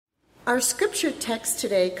Our scripture text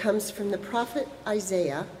today comes from the prophet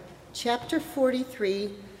Isaiah, chapter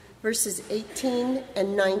 43, verses 18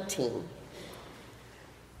 and 19.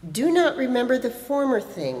 Do not remember the former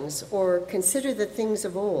things or consider the things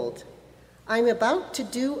of old. I am about to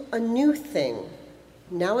do a new thing.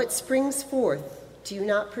 Now it springs forth. Do you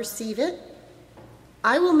not perceive it?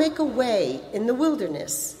 I will make a way in the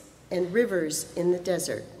wilderness and rivers in the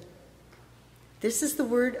desert. This is the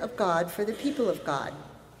word of God for the people of God.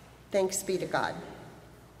 Thanks be to God.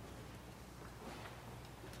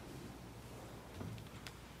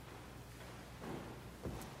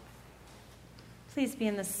 Please be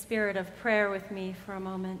in the spirit of prayer with me for a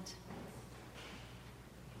moment.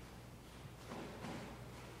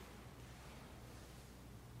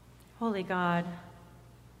 Holy God,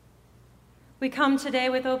 we come today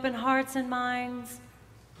with open hearts and minds,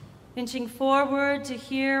 inching forward to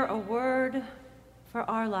hear a word for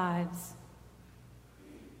our lives.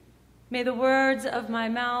 May the words of my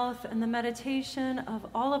mouth and the meditation of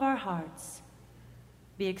all of our hearts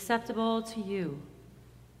be acceptable to you,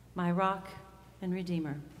 my rock and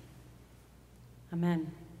Redeemer.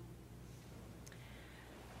 Amen.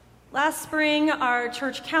 Last spring, our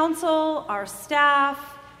church council, our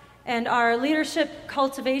staff, and our leadership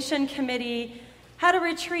cultivation committee had a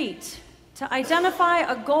retreat to identify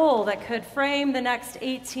a goal that could frame the next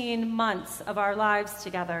 18 months of our lives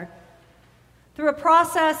together. Through a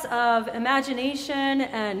process of imagination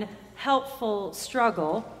and helpful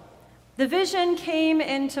struggle, the vision came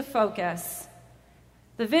into focus.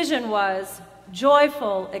 The vision was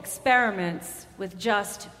joyful experiments with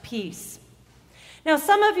just peace. Now,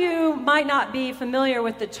 some of you might not be familiar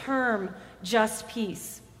with the term just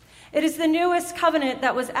peace. It is the newest covenant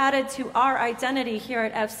that was added to our identity here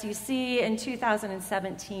at FCC in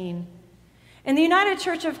 2017. In the United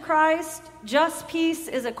Church of Christ, just peace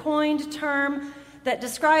is a coined term that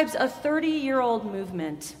describes a 30-year-old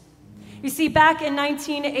movement. You see, back in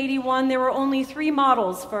 1981, there were only 3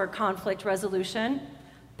 models for conflict resolution: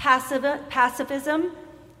 pacifism,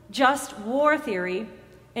 just war theory,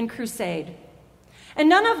 and crusade. And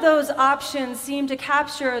none of those options seem to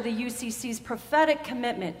capture the UCC's prophetic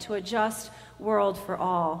commitment to a just world for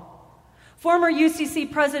all. Former UCC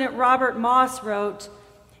President Robert Moss wrote,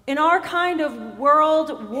 "In our kind of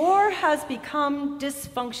world, war has become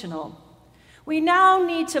dysfunctional. We now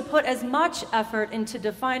need to put as much effort into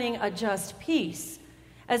defining a just peace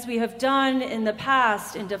as we have done in the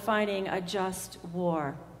past in defining a just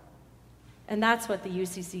war." And that's what the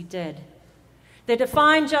UCC did. They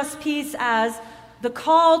defined just peace as the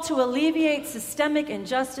call to alleviate systemic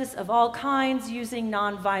injustice of all kinds using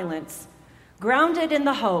nonviolence, grounded in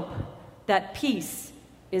the hope that peace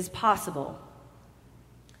is possible.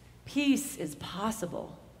 Peace is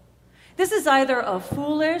possible. This is either a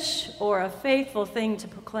foolish or a faithful thing to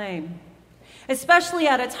proclaim, especially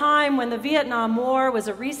at a time when the Vietnam War was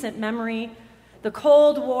a recent memory, the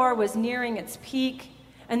Cold War was nearing its peak,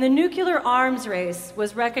 and the nuclear arms race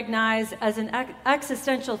was recognized as an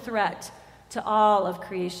existential threat to all of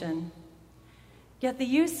creation. Yet the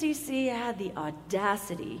UCC had the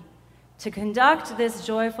audacity to conduct this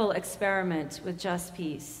joyful experiment with just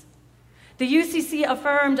peace. The UCC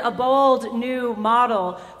affirmed a bold new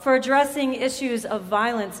model for addressing issues of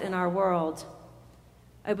violence in our world.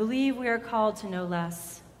 I believe we are called to no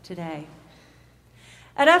less today.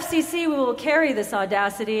 At FCC, we will carry this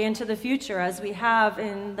audacity into the future as we have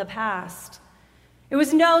in the past. It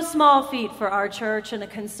was no small feat for our church in a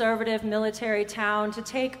conservative military town to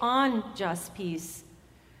take on just peace.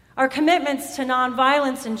 Our commitments to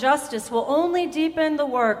nonviolence and justice will only deepen the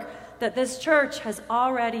work that this church has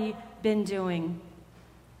already been doing.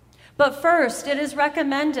 But first, it is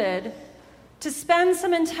recommended to spend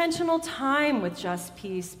some intentional time with just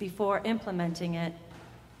peace before implementing it.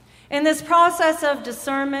 In this process of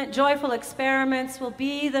discernment, joyful experiments will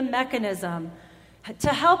be the mechanism to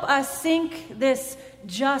help us sink this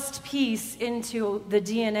just peace into the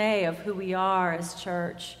DNA of who we are as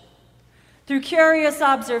church. Through curious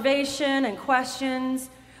observation and questions,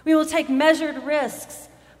 we will take measured risks,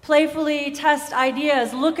 playfully test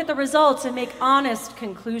ideas, look at the results, and make honest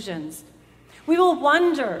conclusions. We will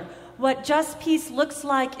wonder what just peace looks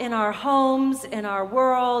like in our homes, in our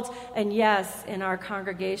world, and yes, in our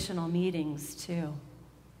congregational meetings too.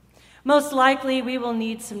 Most likely, we will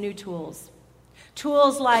need some new tools.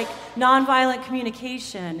 Tools like nonviolent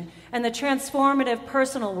communication and the transformative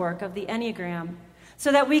personal work of the Enneagram,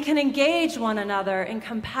 so that we can engage one another in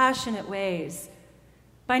compassionate ways.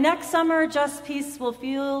 By next summer, just peace will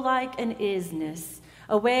feel like an isness,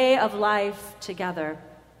 a way of life together.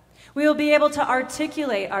 We will be able to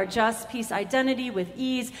articulate our Just Peace identity with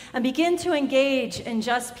ease and begin to engage in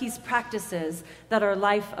Just Peace practices that are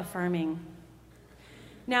life-affirming.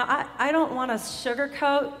 Now, I don't want to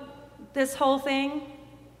sugarcoat this whole thing.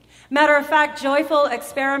 Matter of fact, joyful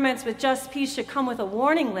experiments with Just Peace should come with a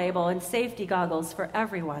warning label and safety goggles for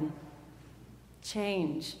everyone.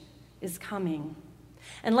 Change is coming.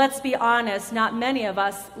 And let's be honest, not many of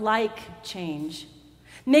us like change.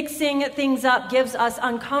 Mixing things up gives us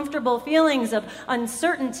uncomfortable feelings of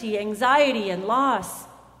uncertainty, anxiety, and loss.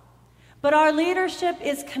 But our leadership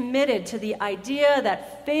is committed to the idea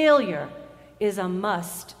that failure is a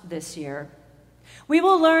must this year. We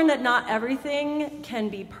will learn that not everything can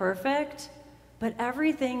be perfect, but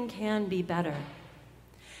everything can be better.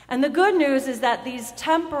 And the good news is that these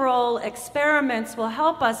temporal experiments will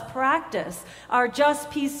help us practice our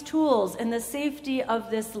Just Peace tools in the safety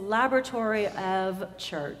of this laboratory of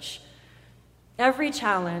church. Every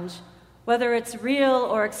challenge, whether it's real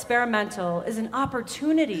or experimental, is an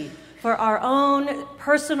opportunity for our own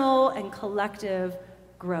personal and collective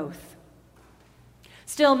growth.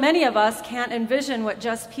 Still, many of us can't envision what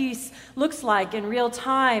Just Peace looks like in real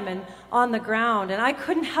time and on the ground. And I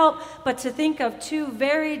couldn't help but to think of two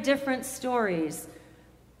very different stories,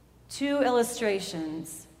 two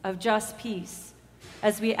illustrations of Just Peace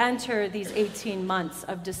as we enter these 18 months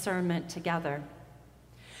of discernment together.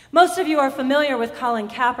 Most of you are familiar with Colin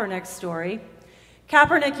Kaepernick's story.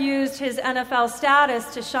 Kaepernick used his NFL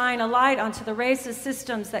status to shine a light onto the racist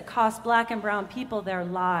systems that cost Black and brown people their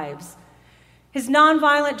lives. His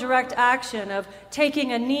nonviolent direct action of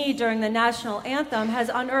taking a knee during the national anthem has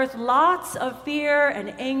unearthed lots of fear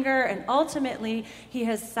and anger, and ultimately, he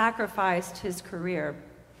has sacrificed his career.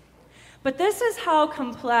 But this is how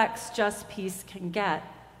complex Just Peace can get.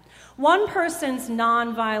 One person's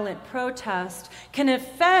nonviolent protest can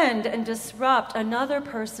offend and disrupt another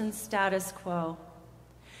person's status quo.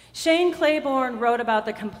 Shane Claiborne wrote about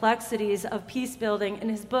the complexities of peace building in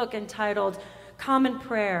his book entitled Common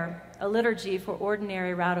Prayer, a Liturgy for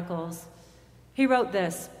Ordinary Radicals. He wrote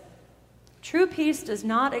this: "True peace does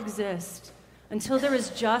not exist until there is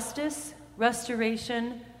justice,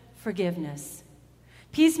 restoration, forgiveness.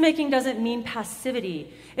 Peacemaking doesn't mean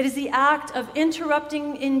passivity. It is the act of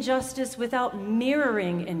interrupting injustice without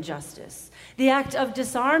mirroring injustice, the act of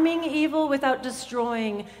disarming evil without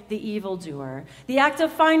destroying the evildoer, the act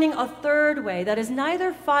of finding a third way that is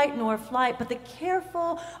neither fight nor flight, but the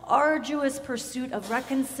careful, arduous pursuit of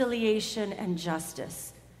reconciliation and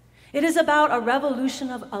justice. It is about a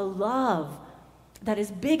revolution of a love that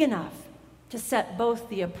is big enough to set both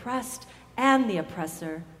the oppressed and the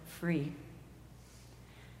oppressor free."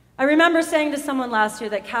 I remember saying to someone last year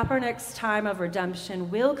that Kaepernick's time of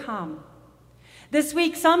redemption will come. This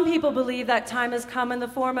week, some people believe that time has come in the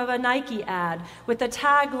form of a Nike ad with the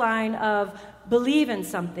tagline of "Believe in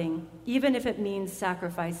something, even if it means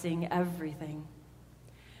sacrificing everything."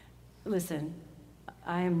 Listen,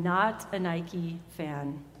 I am not a Nike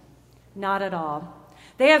fan. Not at all.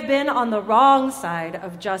 They have been on the wrong side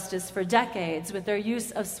of justice for decades with their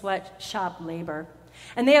use of sweatshop labor.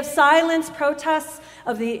 And they have silenced protests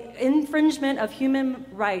of the infringement of human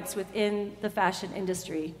rights within the fashion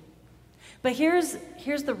industry. But here's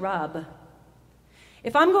the rub.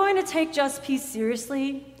 If I'm going to take Just Peace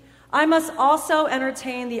seriously, I must also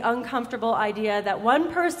entertain the uncomfortable idea that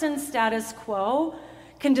one person's status quo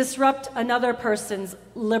can disrupt another person's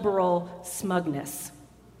liberal smugness.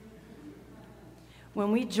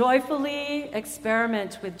 When we joyfully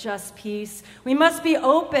experiment with Just Peace, we must be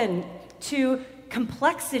open to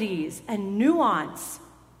complexities and nuance.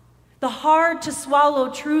 The hard-to-swallow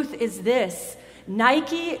truth is this: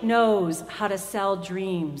 Nike knows how to sell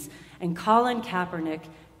dreams, and Colin Kaepernick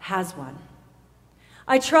has one.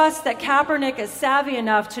 I trust that Kaepernick is savvy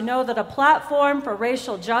enough to know that a platform for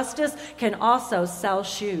racial justice can also sell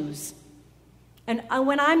shoes. And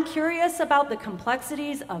when I'm curious about the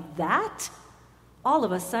complexities of that, all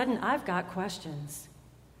of a sudden I've got questions.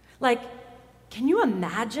 Like, can you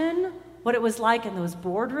imagine what it was like in those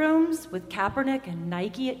boardrooms with Kaepernick and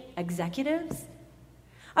Nike executives?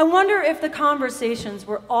 I wonder if the conversations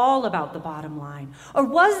were all about the bottom line, or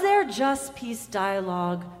was there Just Peace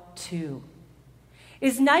dialogue too?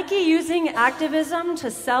 Is Nike using activism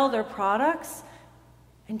to sell their products?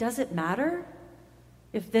 And does it matter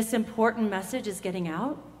if this important message is getting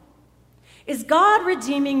out? Is God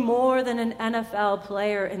redeeming more than an NFL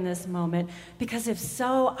player in this moment? Because if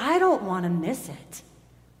so, I don't want to miss it.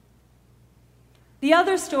 The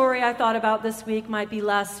other story I thought about this week might be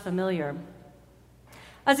less familiar.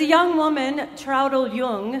 As a young woman, Traudl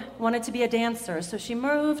Jung wanted to be a dancer, so she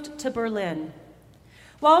moved to Berlin.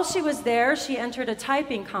 While she was there, she entered a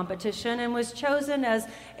typing competition and was chosen as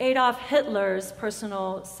Adolf Hitler's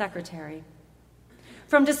personal secretary.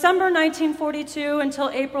 From December 1942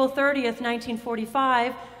 until April 30th,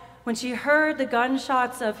 1945, when she heard the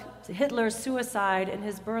gunshots of Hitler's suicide in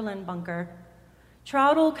his Berlin bunker,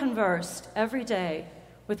 Traudl conversed every day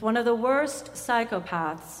with one of the worst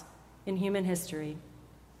psychopaths in human history.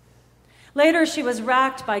 Later, she was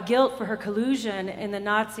racked by guilt for her collusion in the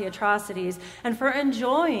Nazi atrocities and for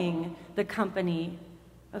enjoying the company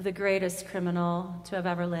of the greatest criminal to have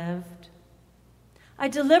ever lived. I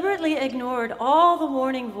deliberately ignored all the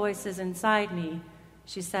warning voices inside me,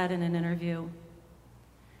 she said in an interview.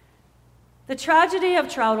 The tragedy of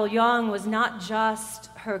Traudl Jung was not just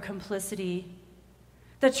her complicity.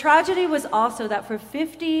 The tragedy was also that for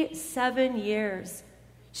 57 years,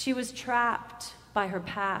 she was trapped by her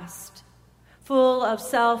past, full of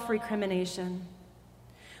self-recrimination.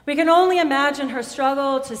 We can only imagine her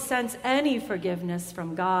struggle to sense any forgiveness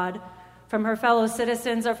from God, from her fellow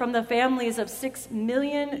citizens, or from the families of 6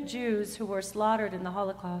 million Jews who were slaughtered in the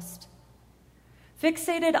Holocaust.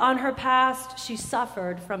 Fixated on her past, she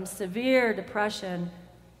suffered from severe depression,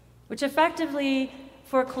 which effectively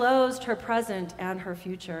foreclosed her present and her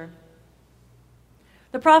future.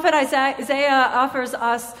 The prophet Isaiah offers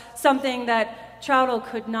us something that Traudl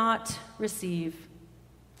could not receive.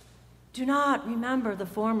 Do not remember the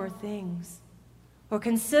former things, or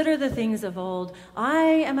consider the things of old. I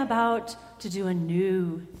am about to do a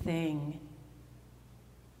new thing.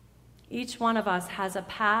 Each one of us has a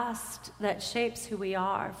past that shapes who we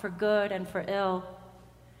are, for good and for ill.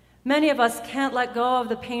 Many of us can't let go of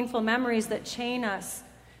the painful memories that chain us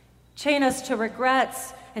to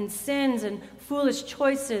regrets and sins and foolish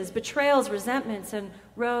choices, betrayals, resentments, and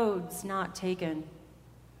roads not taken.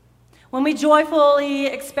 When we joyfully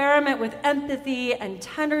experiment with empathy and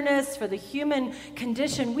tenderness for the human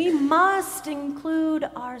condition, we must include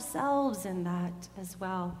ourselves in that as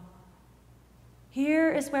well.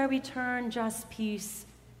 Here is where we turn just peace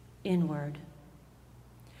inward.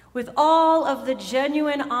 With all of the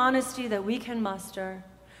genuine honesty that we can muster,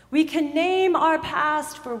 we can name our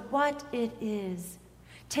past for what it is.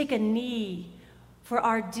 Take a knee for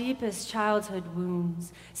our deepest childhood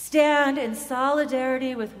wounds, stand in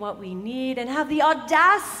solidarity with what we need, and have the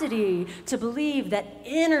audacity to believe that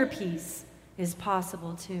inner peace is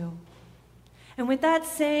possible too. And with that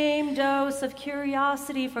same dose of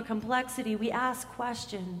curiosity for complexity, we ask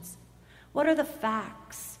questions. What are the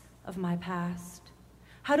facts of my past?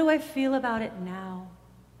 How do I feel about it now?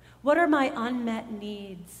 What are my unmet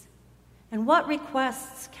needs? And what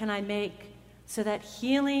requests can I make so that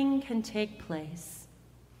healing can take place?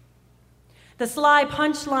 The sly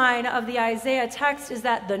punchline of the Isaiah text is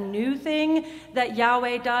that the new thing that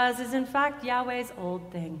Yahweh does is in fact Yahweh's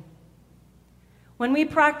old thing. When we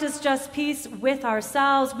practice just peace with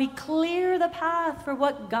ourselves, we clear the path for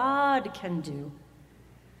what God can do.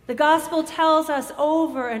 The gospel tells us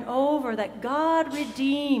over and over that God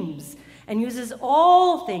redeems and uses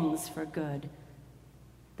all things for good.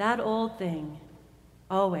 That old thing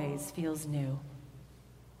always feels new.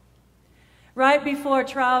 Right before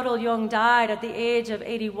Traudl Jung died at the age of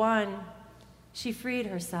 81, she freed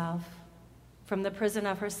herself from the prison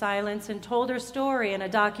of her silence and told her story in a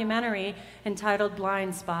documentary entitled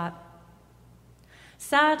Blind Spot.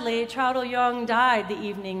 Sadly, Traudl Jung died the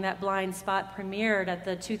evening that Blind Spot premiered at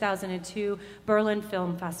the 2002 Berlin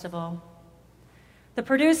Film Festival. The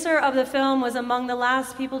producer of the film was among the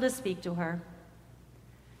last people to speak to her.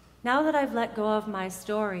 Now that I've let go of my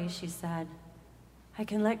story, she said, I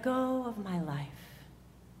can let go of my life.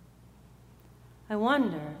 I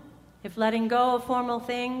wonder if letting go of formal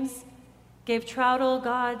things gave Traudl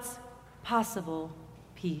God's possible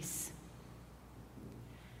peace.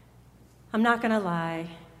 I'm not going to lie,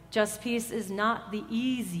 just peace is not the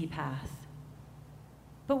easy path,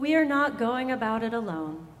 but we are not going about it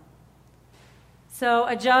alone. So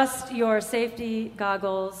adjust your safety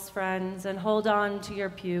goggles, friends, and hold on to your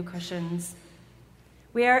pew cushions.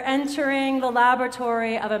 We are entering the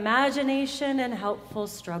laboratory of imagination and helpful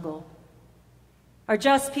struggle. Our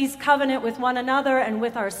just peace covenant with one another and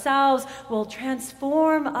with ourselves will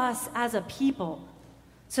transform us as a people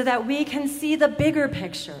so that we can see the bigger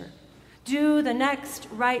picture, do the next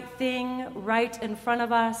right thing right in front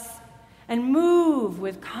of us, and move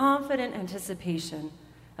with confident anticipation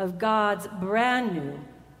of God's brand new,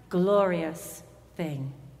 glorious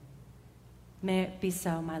thing. May it be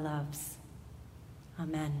so, my loves.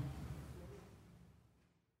 Amen.